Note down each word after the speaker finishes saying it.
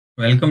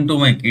Welcome to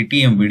my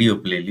KTM video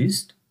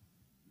playlist.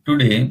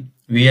 Today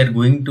we are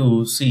going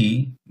to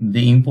see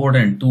the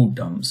important two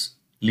terms,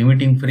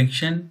 limiting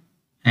friction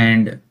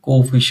and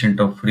coefficient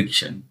of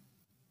friction.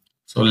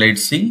 So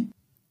let's see.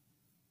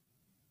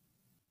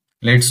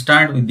 Let's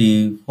start with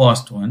the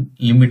first one,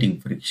 limiting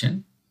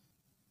friction.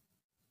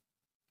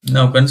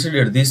 Now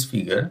consider this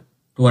figure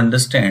to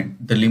understand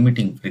the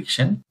limiting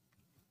friction.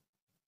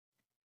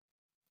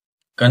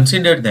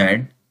 Consider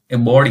that a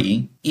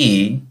body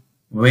A,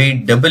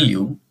 weight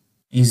W,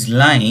 is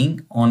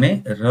lying on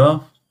a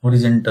rough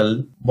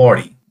horizontal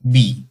body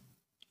B.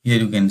 Here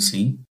you can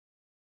see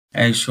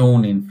as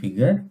shown in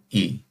figure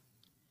A.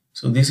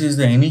 So this is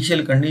the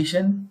initial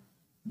condition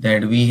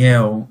that we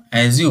have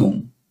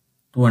assumed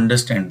to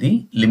understand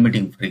the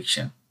limiting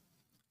friction.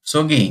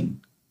 So again,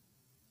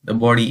 the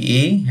body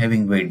A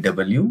having weight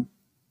W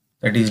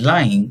that is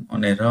lying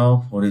on a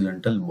rough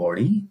horizontal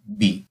body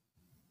B.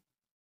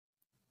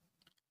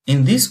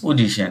 In this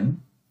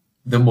position,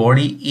 the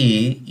body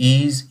A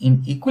is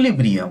in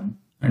equilibrium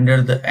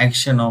under the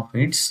action of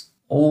its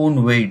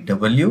own weight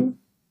W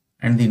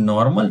and the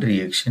normal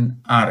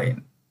reaction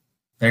Rn,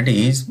 that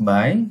is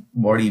by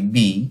body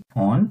B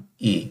on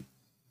A.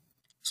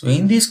 So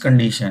in this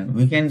condition,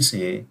 we can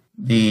say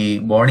the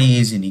body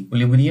is in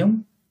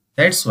equilibrium.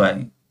 That's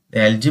why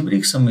the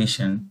algebraic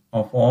summation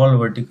of all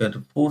vertical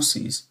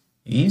forces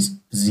is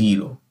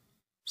 0.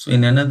 So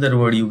in another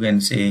word, you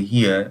can say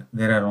here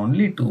there are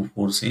only two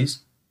forces.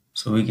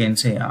 So we can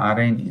say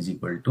Rn is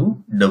equal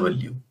to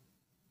W.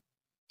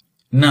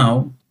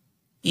 Now,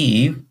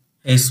 if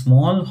a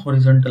small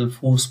horizontal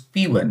force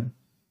P1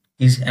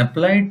 is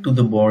applied to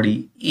the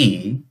body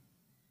A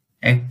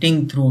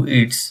acting through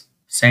its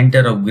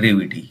center of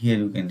gravity, here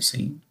you can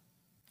see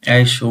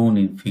as shown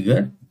in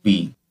figure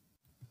B.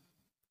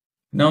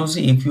 Now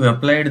see, if you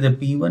applied the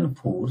P1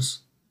 force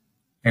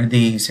at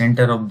the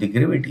center of the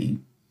gravity,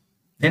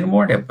 then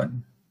what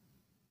happens?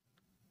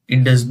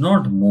 It does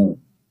not move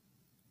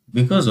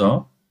because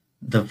of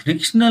the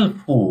frictional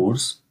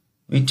force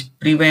which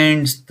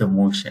prevents the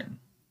motion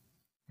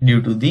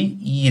due to the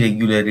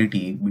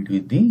irregularity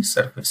between the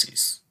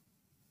surfaces.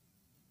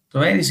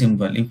 So very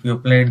simple, if you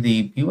applied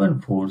the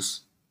P1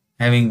 force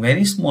having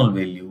very small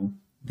value,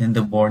 then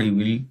the body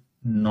will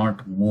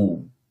not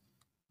move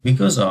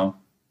because of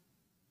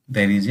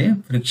there is a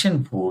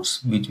friction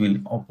force which will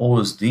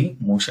oppose the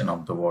motion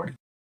of the body.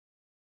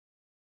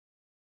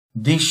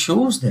 This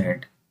shows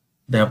that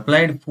the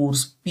applied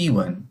force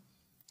P1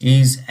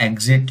 is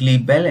exactly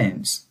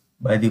balanced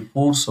by the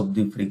force of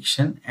the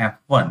friction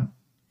F1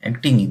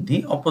 acting in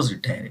the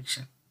opposite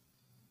direction.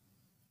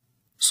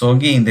 So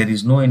again, there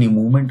is no any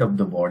movement of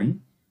the body.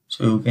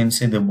 So you can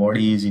say the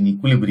body is in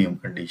equilibrium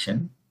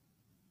condition.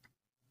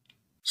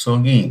 So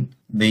again,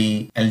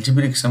 the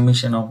algebraic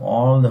summation of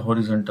all the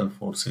horizontal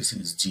forces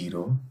is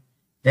 0.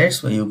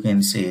 That's why you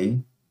can say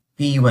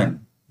P1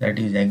 that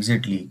is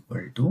exactly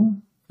equal to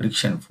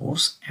friction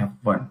force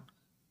F1.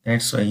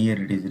 That's why here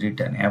it is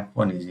written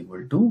F1 is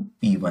equal to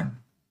P1.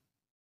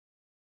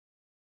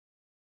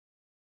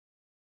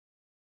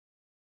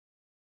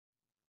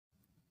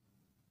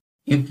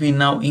 If we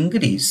now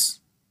increase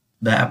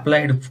the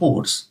applied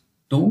force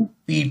to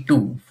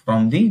P2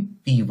 from the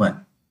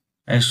P1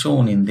 as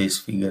shown in this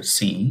figure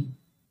C,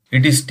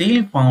 it is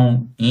still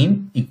found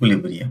in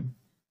equilibrium.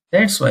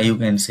 That's why you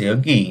can say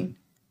again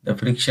the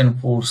friction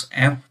force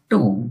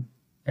F2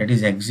 that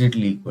is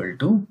exactly equal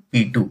to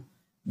P2.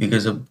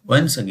 Because of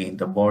once again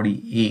the body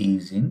A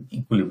is in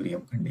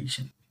equilibrium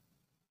condition.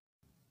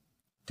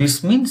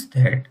 This means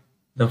that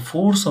the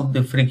force of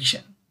the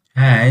friction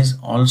has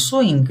also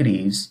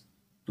increased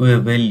to a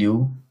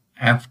value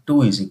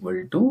F2 is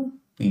equal to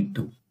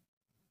P2.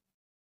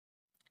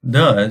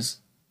 Thus,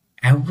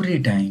 every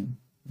time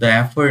the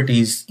effort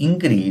is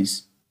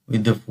increased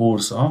with the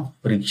force of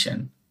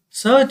friction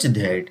such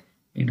that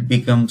it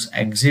becomes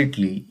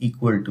exactly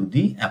equal to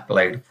the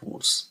applied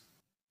force.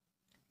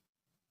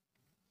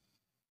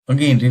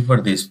 Again, refer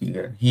this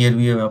figure. Here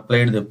we have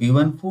applied the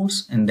P1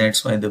 force and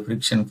that's why the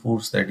friction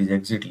force that is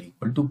exactly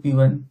equal to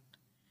P1.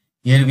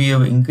 Here we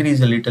have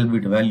increased a little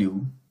bit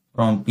value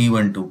from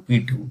P1 to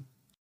P2.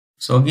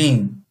 So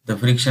again, the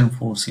friction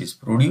force is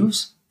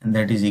produced and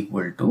that is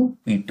equal to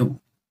P2.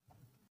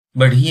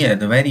 But here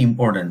the very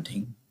important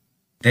thing,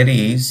 there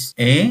is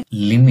a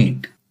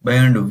limit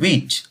beyond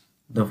which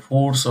the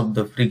force of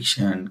the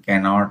friction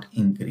cannot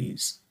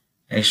increase.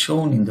 As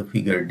shown in the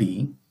figure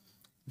D,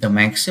 the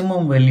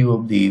maximum value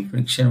of the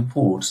friction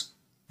force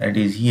that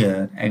is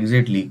here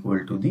exactly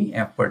equal to the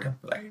effort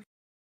applied.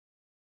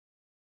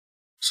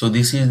 So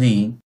this is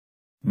the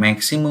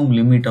maximum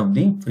limit of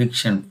the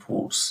friction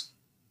force.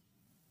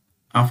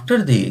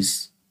 After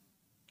this,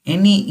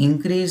 any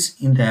increase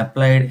in the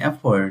applied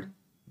effort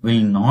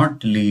will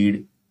not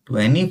lead to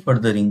any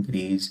further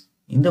increase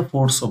in the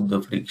force of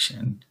the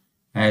friction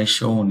as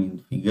shown in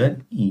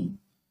figure E.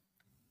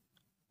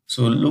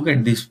 So look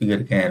at this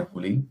figure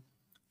carefully.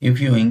 If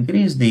you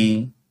increase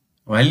the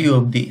value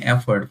of the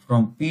effort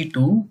from P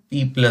to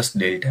P plus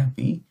delta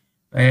P,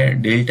 where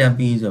delta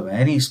P is a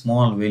very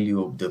small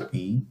value of the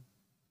P,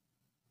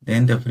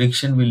 then the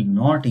friction will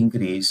not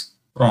increase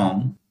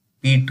from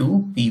P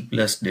to P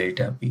plus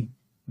delta P,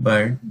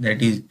 but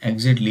that is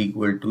exactly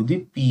equal to the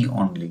P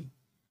only.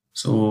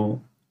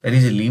 So there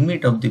is a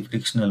limit of the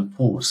frictional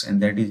force,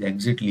 and that is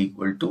exactly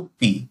equal to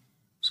P.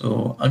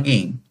 So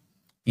again,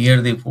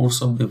 here the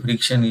force of the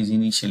friction is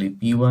initially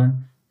P1,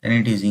 then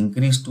it is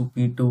increased to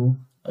P2,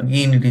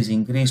 again it is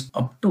increased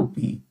up to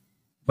P,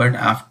 but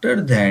after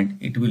that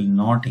it will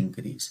not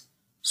increase.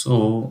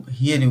 So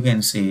here you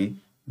can say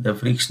the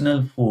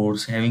frictional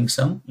force having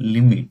some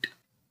limit.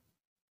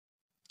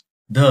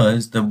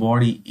 Thus the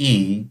body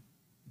A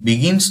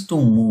begins to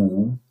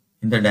move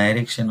in the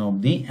direction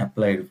of the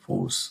applied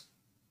force.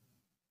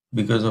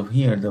 Because of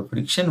here the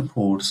friction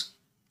force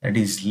that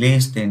is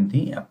less than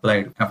the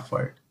applied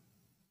effort,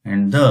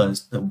 and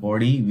thus the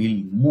body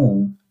will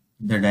move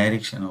in the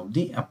direction of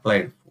the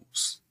applied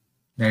force.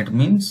 That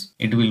means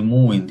it will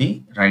move in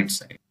the right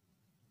side.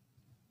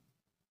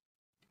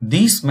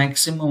 This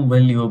maximum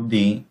value of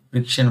the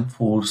friction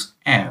force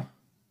F,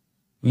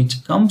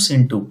 which comes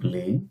into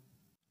play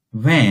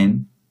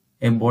when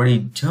a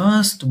body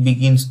just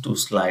begins to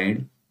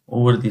slide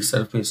over the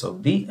surface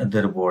of the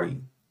other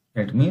body.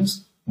 That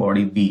means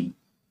body B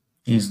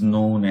is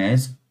known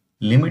as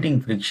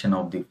limiting friction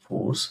of the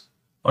force,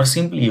 or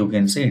simply you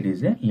can say it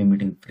is a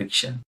limiting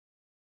friction.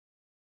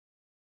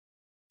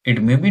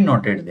 It may be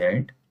noted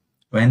that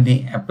when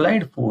the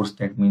applied force,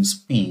 that means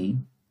P,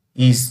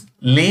 is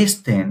less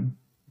than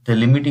the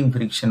limiting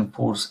friction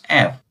force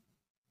F,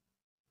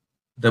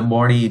 the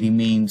body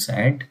remains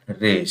at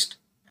rest,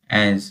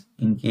 as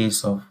in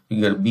case of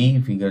figure B,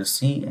 figure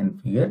C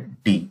and figure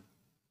D.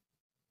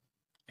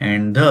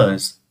 And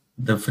thus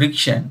the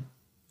friction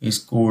is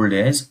called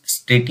as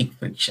static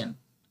friction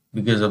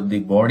because of the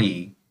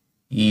body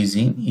is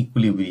in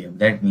equilibrium,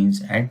 that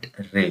means at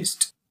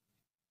rest,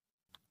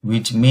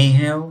 which may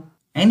have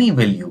any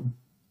value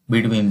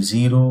between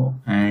 0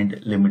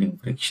 and limiting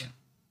friction.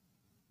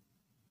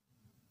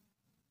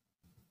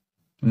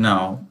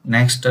 Now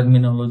next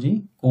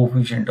terminology,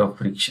 coefficient of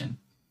friction.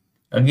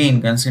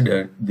 Again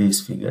consider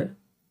this figure.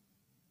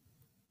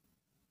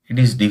 It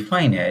is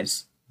defined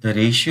as the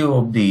ratio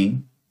of the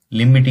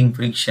limiting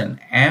friction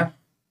F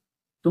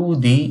to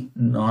the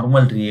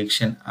normal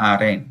reaction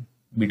Rn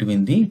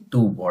between the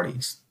two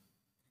bodies.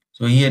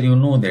 So here you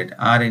know that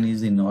Rn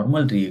is the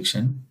normal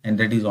reaction, and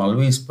that is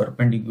always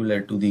perpendicular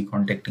to the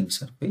contacting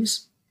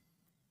surface.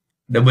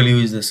 W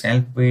is the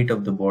self weight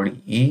of the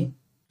body A,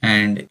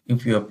 and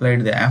if you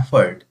applied the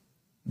effort,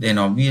 then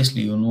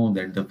obviously you know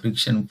that the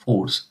friction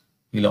force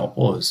will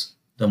oppose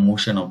the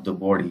motion of the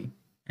body,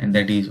 and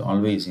that is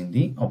always in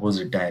the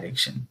opposite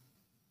direction.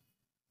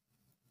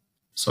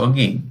 So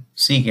again,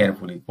 see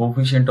carefully,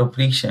 coefficient of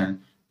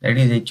friction, that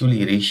is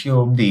actually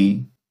ratio of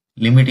the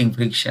limiting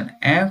friction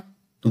F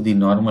to the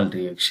normal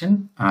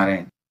reaction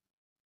Rn.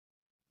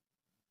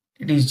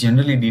 It is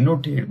generally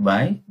denoted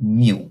by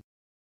mu.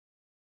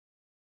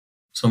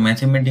 So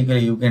mathematically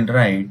you can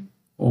write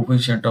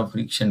coefficient of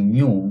friction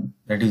mu,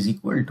 that is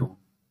equal to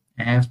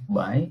F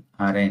by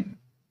Rn,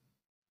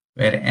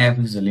 where F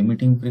is the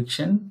limiting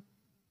friction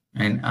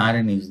and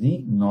Rn is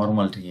the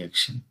normal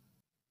reaction.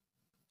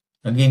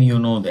 Again you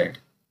know that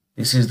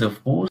this is the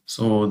force,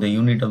 so the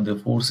unit of the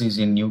force is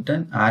in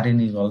Newton. Rn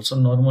is also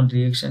normal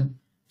reaction,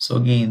 so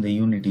again the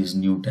unit is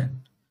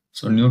Newton.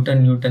 So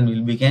Newton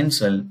will be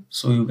cancelled,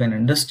 so you can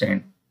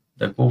understand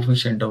the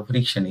coefficient of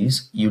friction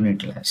is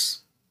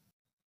unitless.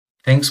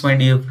 Thanks my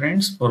dear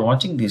friends for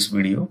watching this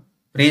video.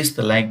 Press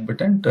the like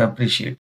button to appreciate.